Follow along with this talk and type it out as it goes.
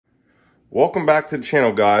Welcome back to the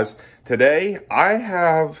channel, guys. Today I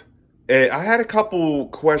had a couple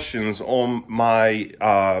questions on my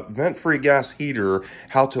vent-free gas heater,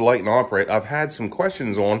 how to light and operate. I've had some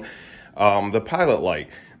questions on the pilot light.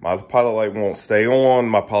 My pilot light won't stay on,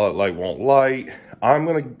 my pilot light won't light. I'm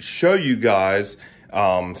going to show you guys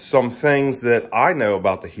some things that I know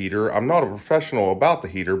about the heater. I'm not a professional about the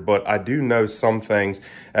heater, but I do know some things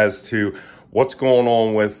as to what's going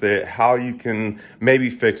on with it, how you can maybe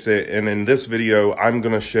fix it. And in this video, I'm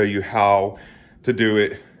gonna show you how to do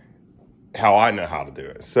it, how I know how to do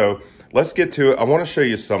it. So let's get to it. I wanna show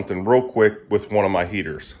you something real quick with one of my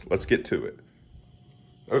heaters. Let's get to it.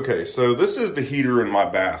 Okay, so this is the heater in my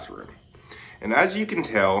bathroom. And as you can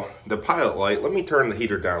tell, the pilot light, let me turn the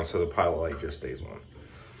heater down so the pilot light just stays on.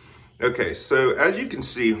 Okay, so as you can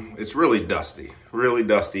see, it's really dusty, really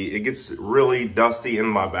dusty. It gets really dusty in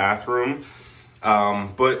my bathroom.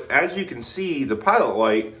 But as you can see, the pilot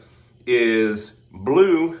light is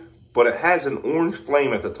blue, but it has an orange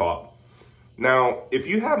flame at the top. Now, if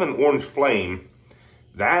you have an orange flame,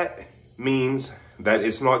 that means that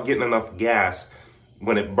it's not getting enough gas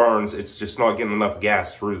when it burns. It's just not getting enough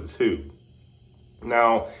gas through the tube.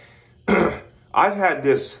 Now, I've had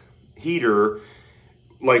this heater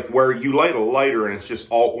like where you light a lighter and it's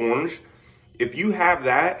just all orange. If you have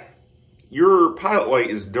that, your pilot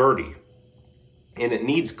light is dirty and it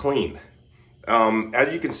needs cleaned.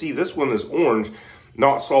 As you can see, this one is orange,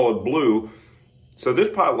 not solid blue. So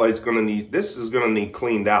this pilot light's this is gonna need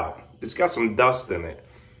cleaned out. It's got some dust in it.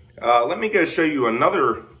 Let me go show you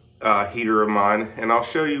another heater of mine and I'll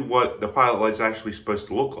show you what the pilot light's actually supposed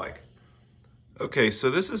to look like. Okay,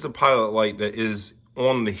 so this is the pilot light that is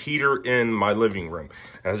on the heater in my living room.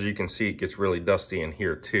 As you can see, it gets really dusty in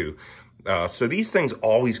here too. So these things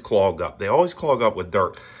always clog up. They always clog up with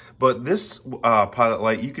dirt. But this pilot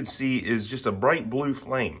light, you can see, is just a bright blue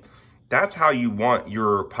flame. That's how you want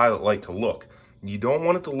your pilot light to look. You don't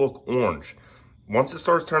want it to look orange. Once it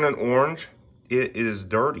starts turning orange, it is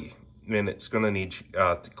dirty and it's gonna need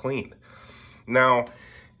to clean. Now,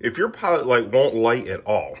 if your pilot light won't light at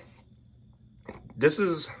all, this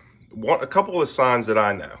is a couple of signs that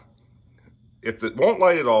I know. If it won't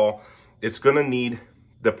light at all, it's gonna need,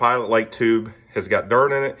 the pilot light tube has got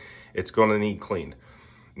dirt in it, it's gonna need cleaned.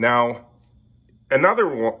 Now, another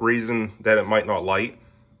reason that it might not light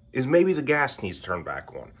is maybe the gas needs turned back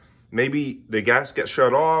on. Maybe the gas gets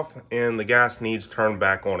shut off and the gas needs turned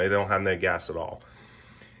back on. It don't have no gas at all.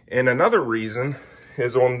 And another reason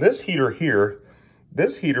is on this heater here,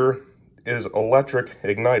 this heater is electric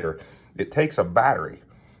igniter. It takes a battery.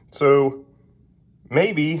 So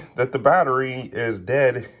maybe that the battery is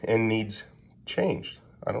dead and needs changed.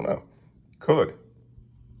 I don't know. Could.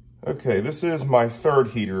 Okay, this is my third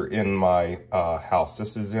heater in my house.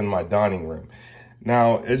 This is in my dining room.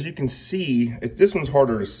 Now, as you can see, this one's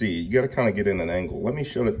harder to see. You got to kind of get in an angle. Let me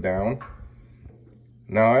shut it down.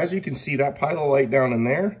 Now, as you can see, that pilot light down in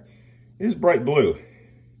there is bright blue.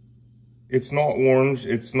 It's not orange.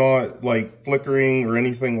 It's not like flickering or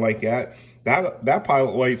anything like that. That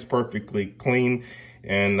pilot light's perfectly clean,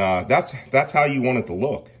 and that's how you want it to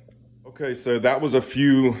look. Okay, so that was a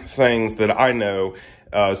few things that I know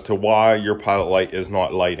as to why your pilot light is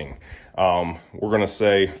not lighting. We're gonna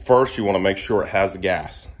say, first, you wanna make sure it has the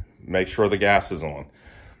gas. Make sure the gas is on.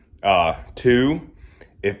 2,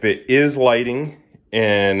 if it is lighting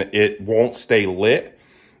and it won't stay lit,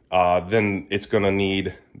 then it's gonna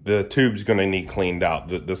need, the tube's gonna need cleaned out,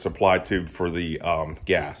 the supply tube for the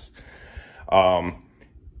gas.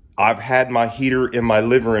 I've had my heater in my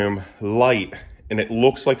living room light and it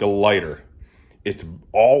looks like a lighter. It's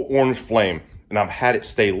all orange flame and I've had it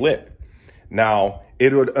stay lit. Now,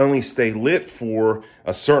 it would only stay lit for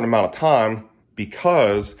a certain amount of time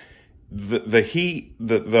because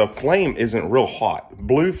the flame isn't real hot.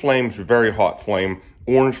 Blue flame's a very hot flame.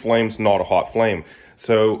 Orange flame's not a hot flame.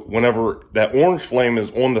 So whenever that orange flame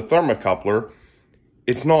is on the thermocoupler,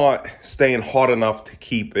 it's not staying hot enough to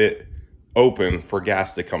keep it open for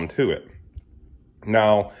gas to come to it.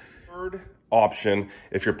 Now, third option,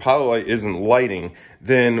 if your pilot light isn't lighting,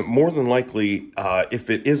 then more than likely, if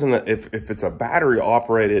it's a battery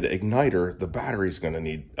operated igniter, the battery's going to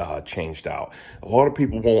need changed out. A lot of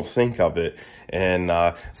people won't think of it, and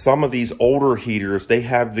some of these older heaters, they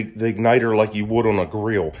have the igniter like you would on a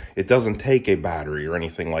grill. It doesn't take a battery or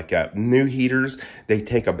anything like that. New heaters, they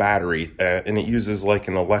take a battery and it uses like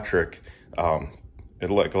an electric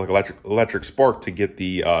electric spark to get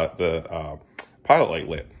the pilot light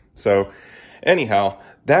lit. So anyhow,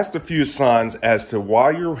 that's the few signs as to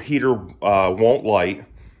why your heater won't light,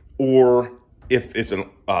 or if it's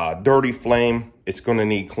a dirty flame, it's going to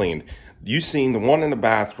need cleaned. You seen the one in the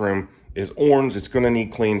bathroom is orange. It's going to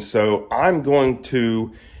need clean. So I'm going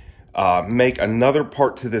to make another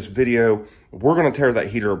part to this video. We're going to tear that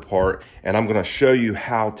heater apart, and I'm going to show you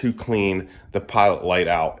how to clean the pilot light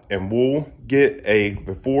out. And we'll get a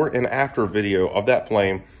before and after video of that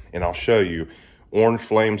flame, and I'll show you orange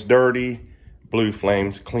flames dirty, blue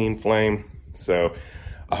flames clean flame. So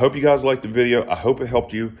I hope you guys liked the video. I hope it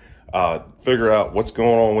helped you figure out what's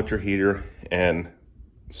going on with your heater, and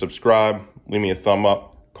subscribe, leave me a thumb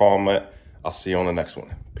up, comment. I'll see you on the next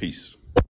one. Peace.